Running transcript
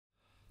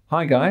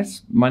Hi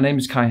guys, my name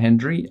is Kai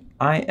Hendry.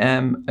 I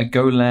am a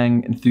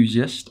Golang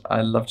enthusiast.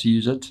 I love to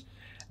use it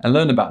and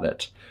learn about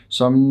it.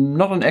 So I'm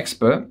not an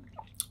expert,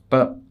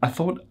 but I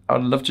thought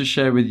I'd love to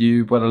share with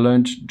you what I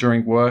learned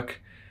during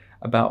work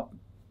about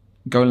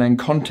Golang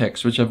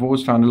Context, which I've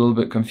always found a little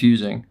bit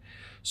confusing.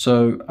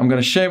 So I'm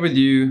going to share with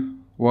you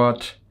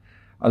what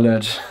I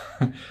learned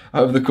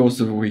over the course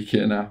of a week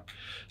here now.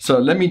 So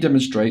let me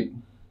demonstrate.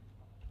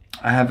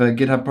 I have a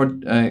GitHub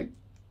project.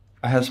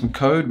 I have some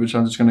code which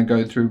I'm just going to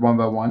go through one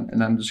by one,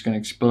 and I'm just going to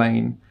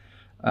explain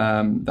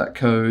that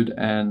code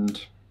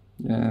and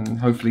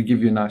hopefully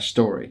give you a nice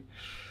story.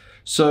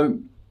 So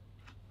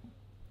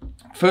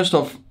first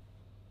off,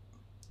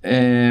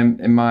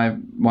 in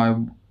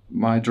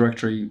my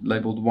directory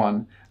labeled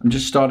 1, I'm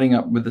just starting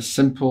up with a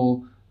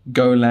simple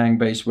Golang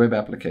based web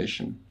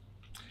application.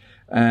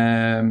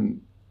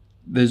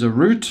 There's a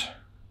root.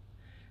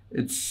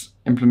 It's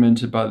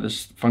implemented by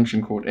this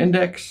function called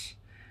index.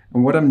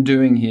 And what I'm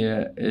doing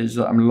here is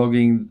that I'm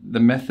logging the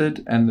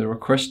method and the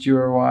request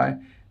URI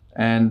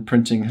and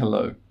printing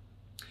hello.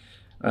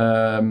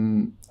 I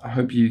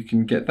hope you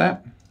can get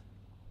that.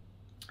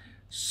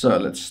 So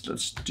let's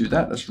do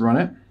that. Let's run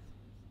it.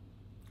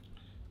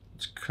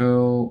 It's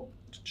curl.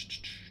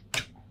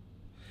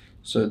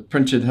 So it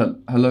printed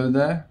hello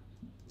there,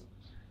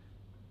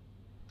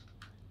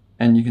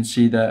 and you can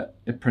see that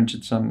it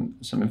printed some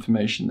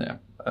information there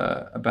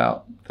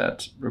about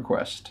that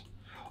request.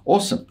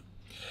 Awesome.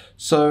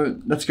 So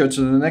let's go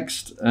to the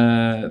next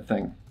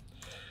thing.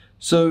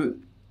 So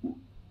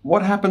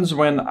what happens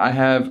when I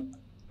have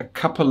a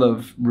couple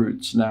of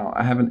roots now?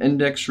 I have an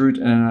index root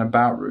and an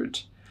about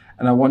root,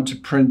 and I want to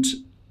print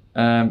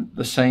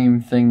the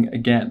same thing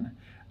again.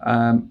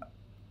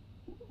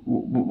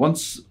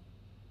 Once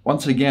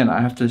again, I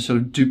have to sort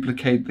of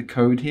duplicate the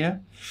code here.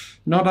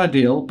 Not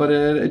ideal, but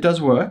it does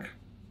work.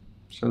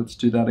 So let's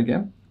do that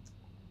again.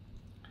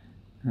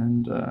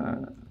 And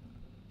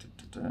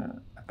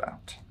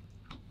about.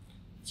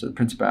 So it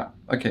prints about.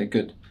 Okay,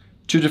 good.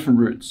 Two different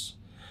roots.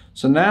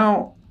 So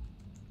now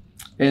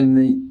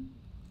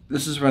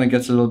this is when it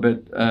gets a little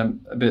bit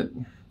a bit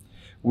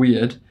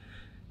weird,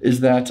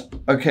 is that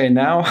okay,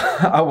 now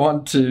I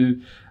want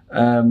to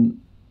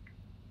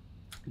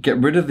get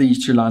rid of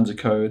these 2 lines of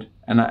code,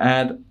 and I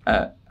add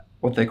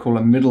what they call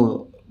a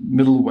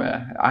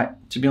middleware.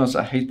 To be honest,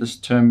 I hate this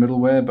term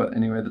middleware, but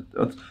anyway,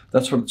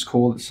 that's what it's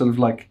called. It's sort of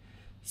like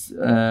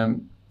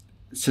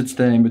sits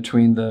there in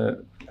between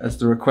as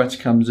the request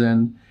comes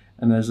in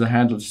and as the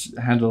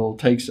handle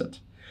takes it.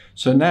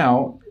 So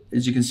now,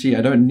 as you can see,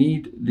 I don't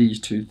need these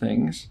 2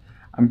 things.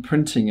 I'm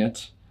printing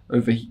it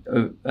over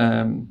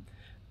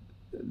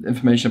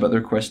information about the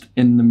request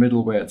in the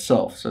middleware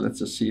itself. So let's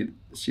just see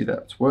that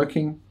it's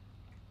working.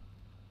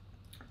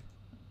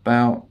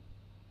 About,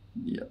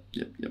 yep.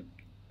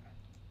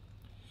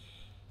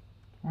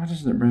 Why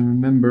doesn't it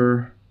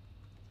remember?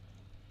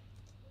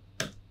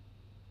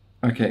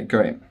 Okay,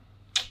 great.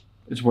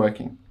 It's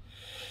working,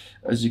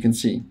 as you can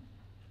see.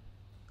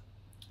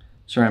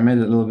 Sorry, I made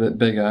it a little bit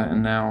bigger,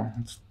 and now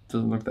it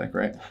doesn't look that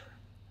great.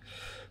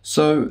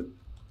 So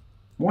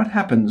what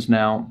happens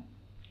now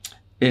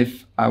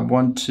if I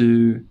want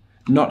to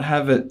not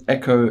have it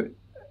echo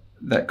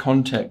that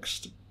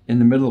context in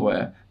the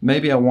middleware?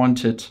 Maybe I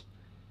want it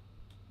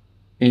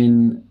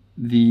in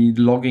the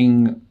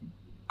logging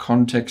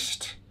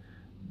context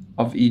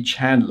of each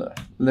handler.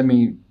 Let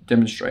me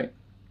demonstrate.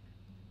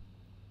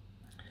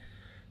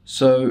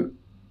 So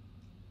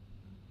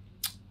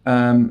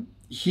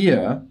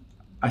here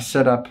I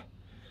set up,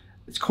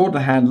 it's called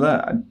the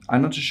handler.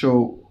 I'm not too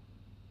sure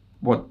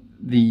what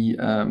the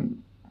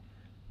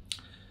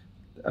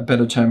a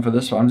better term for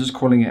this, so I'm just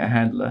calling it a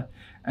handler.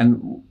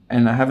 And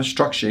I have a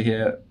structure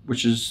here,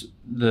 which is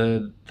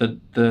the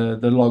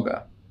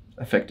logger,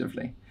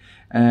 effectively.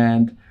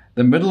 And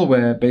the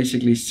middleware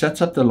basically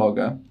sets up the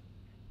logger,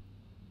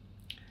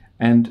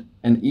 and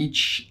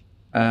each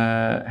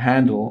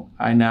handle,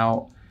 I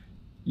now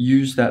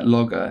use that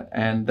logger,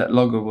 and that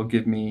logger will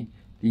give me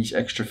these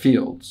extra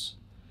fields,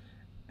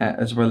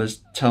 as well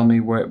as tell me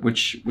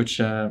which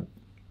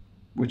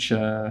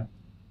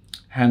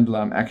handle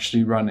I'm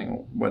actually running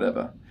or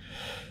whatever.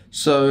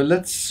 So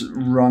let's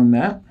run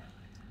that.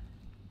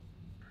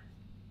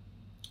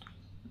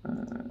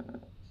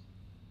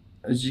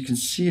 As you can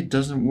see, it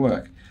doesn't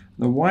work.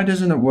 Now, why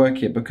doesn't it work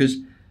here? Because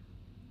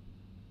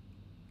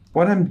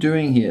what I'm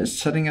doing here is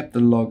setting up the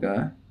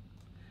logger,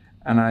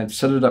 and I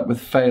set it up with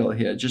fail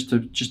here just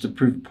to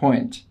prove a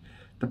point.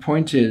 The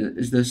point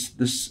is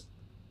this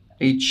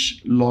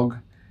h log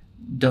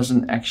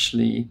doesn't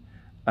actually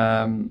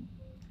come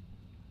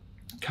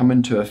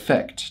into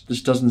effect.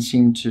 This doesn't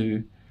seem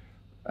to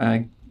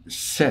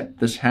set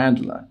this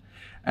handler.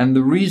 And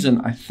the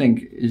reason, I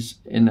think, is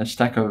in a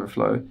Stack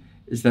Overflow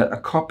is that a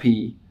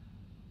copy,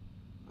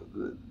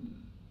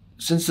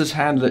 since this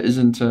handler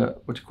isn't a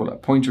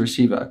pointer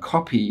receiver, a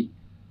copy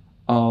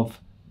of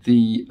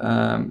the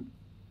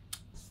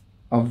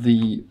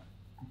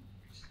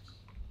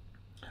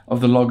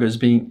logger is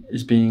being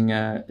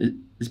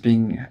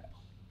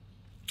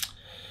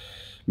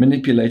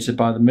manipulated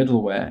by the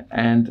middleware,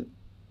 and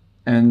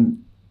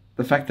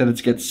the fact that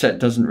it gets set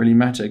doesn't really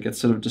matter. It gets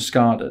sort of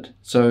discarded.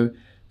 So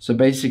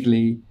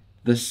basically,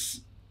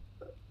 this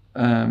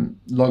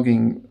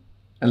logging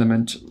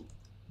element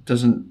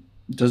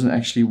doesn't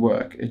actually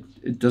work.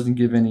 It doesn't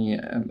give any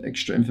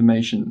extra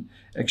information,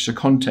 extra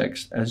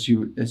context as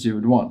you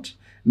would want.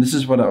 And this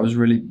is what I was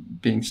really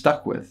being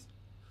stuck with.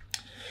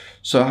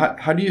 So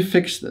how do you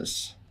fix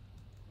this?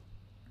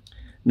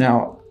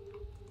 Now,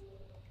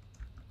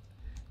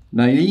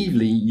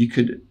 naively, you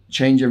could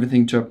change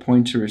everything to a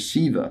pointer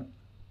receiver.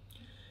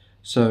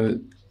 So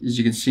as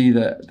you can see,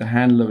 that the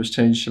handler was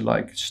changed to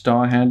like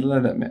star handler.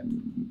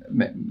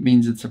 That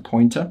means it's a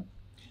pointer.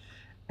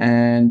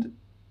 And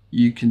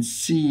you can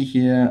see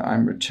here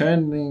I'm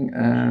returning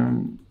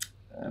an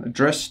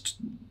address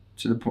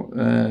to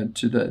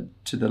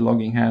the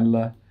logging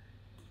handler,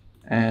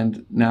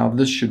 and now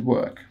this should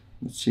work.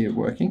 Let's see it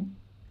working.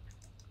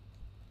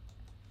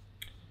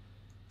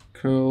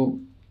 Cool.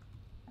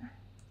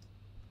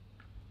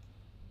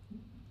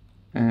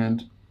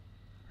 And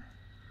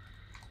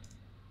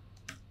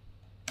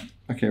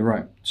okay,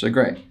 right, so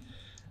great.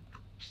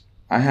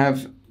 I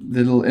have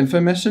the little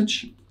info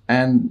message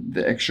and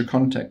the extra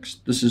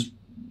context. This is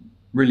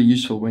really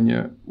useful when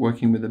you're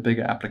working with a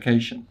bigger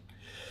application.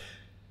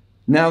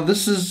 Now,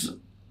 this is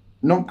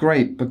not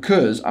great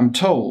because I'm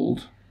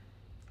told,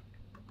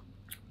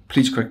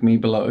 please correct me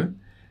below,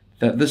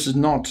 that this is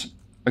not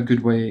a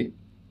good way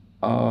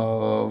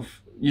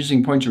of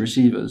using pointer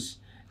receivers.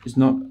 Is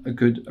not a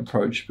good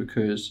approach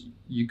because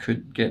you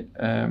could get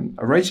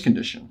a race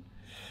condition.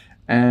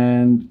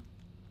 And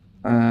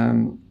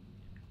to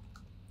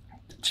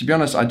be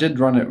honest, I did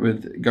run it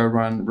with go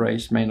run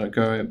race may not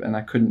go, and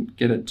I couldn't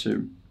get it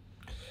to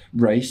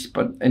race.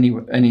 But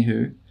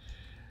anywho,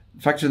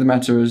 the fact of the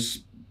matter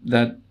is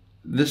that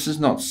this is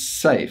not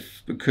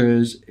safe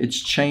because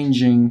it's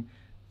changing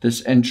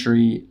this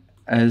entry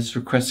as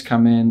requests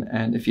come in,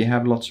 and if you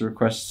have lots of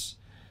requests,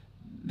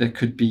 there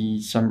could be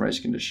some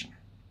race condition.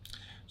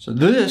 So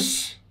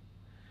this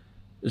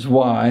is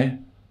why,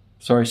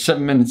 sorry,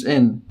 7 minutes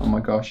in, oh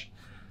my gosh,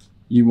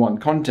 you want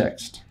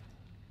context.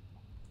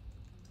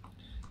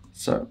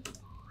 So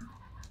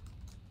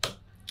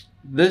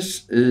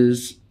this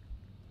is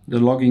the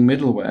logging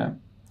middleware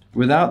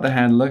without the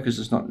handler because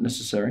it's not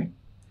necessary,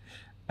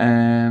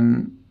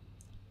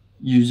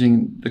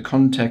 using the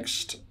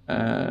context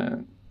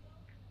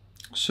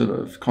sort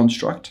of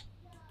construct.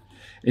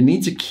 It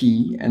needs a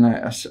key, and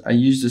I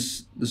use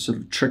this sort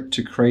of trick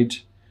to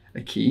create a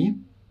key.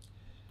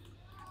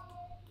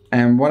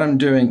 And what I'm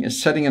doing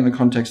is setting in the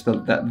context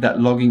that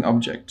logging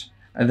object,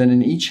 and then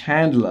in each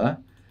handler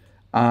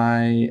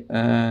I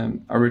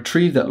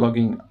retrieve that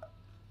logging.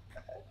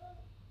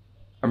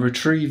 I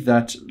retrieve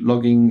that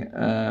logging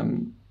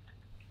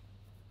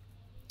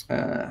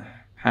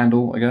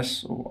handle, I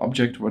guess, or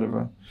object,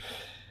 whatever,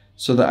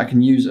 so that I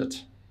can use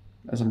it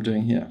as I'm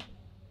doing here.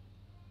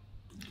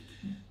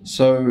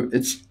 So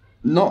it's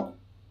not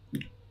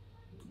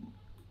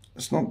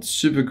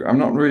super. I'm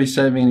not really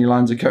saving any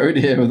lines of code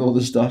here with all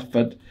this stuff,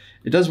 but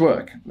it does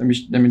work. Let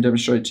me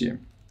demonstrate to you.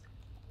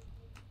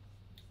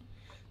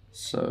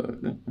 So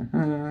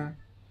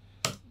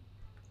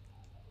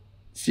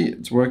see,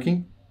 it's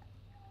working.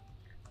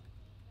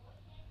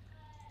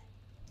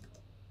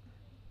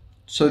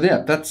 So yeah,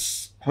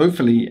 that's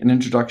hopefully an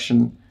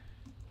introduction,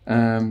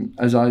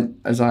 as I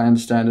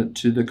understand it,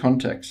 to the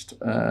context,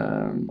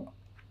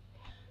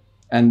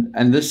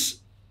 and this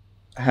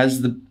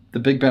has the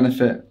big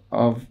benefit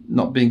of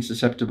not being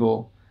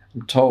susceptible,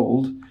 I'm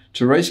told,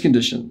 to race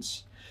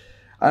conditions.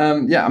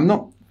 Yeah, I'm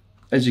not,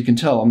 as you can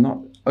tell, I'm not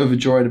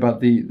overjoyed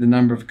about the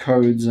number of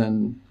codes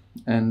and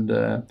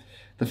the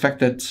fact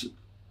that,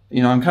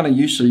 you know, I'm kind of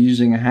used to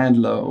using a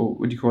handler, or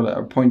what do you call it,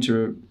 a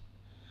pointer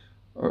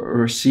or a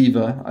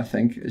receiver, I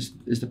think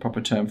is the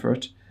proper term for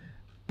it.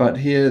 But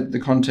here the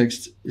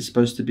context is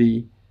supposed to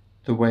be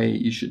the way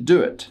you should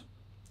do it.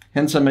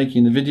 Hence I'm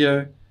making the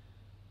video,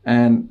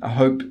 and I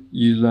hope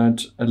you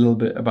learned a little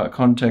bit about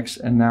context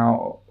and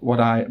now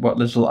what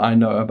little I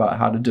know about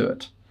how to do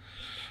it.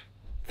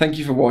 Thank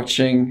you for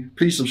watching.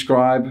 Please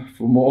subscribe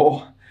for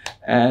more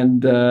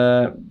and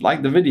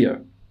like the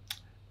video.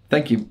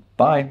 Thank you.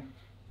 Bye.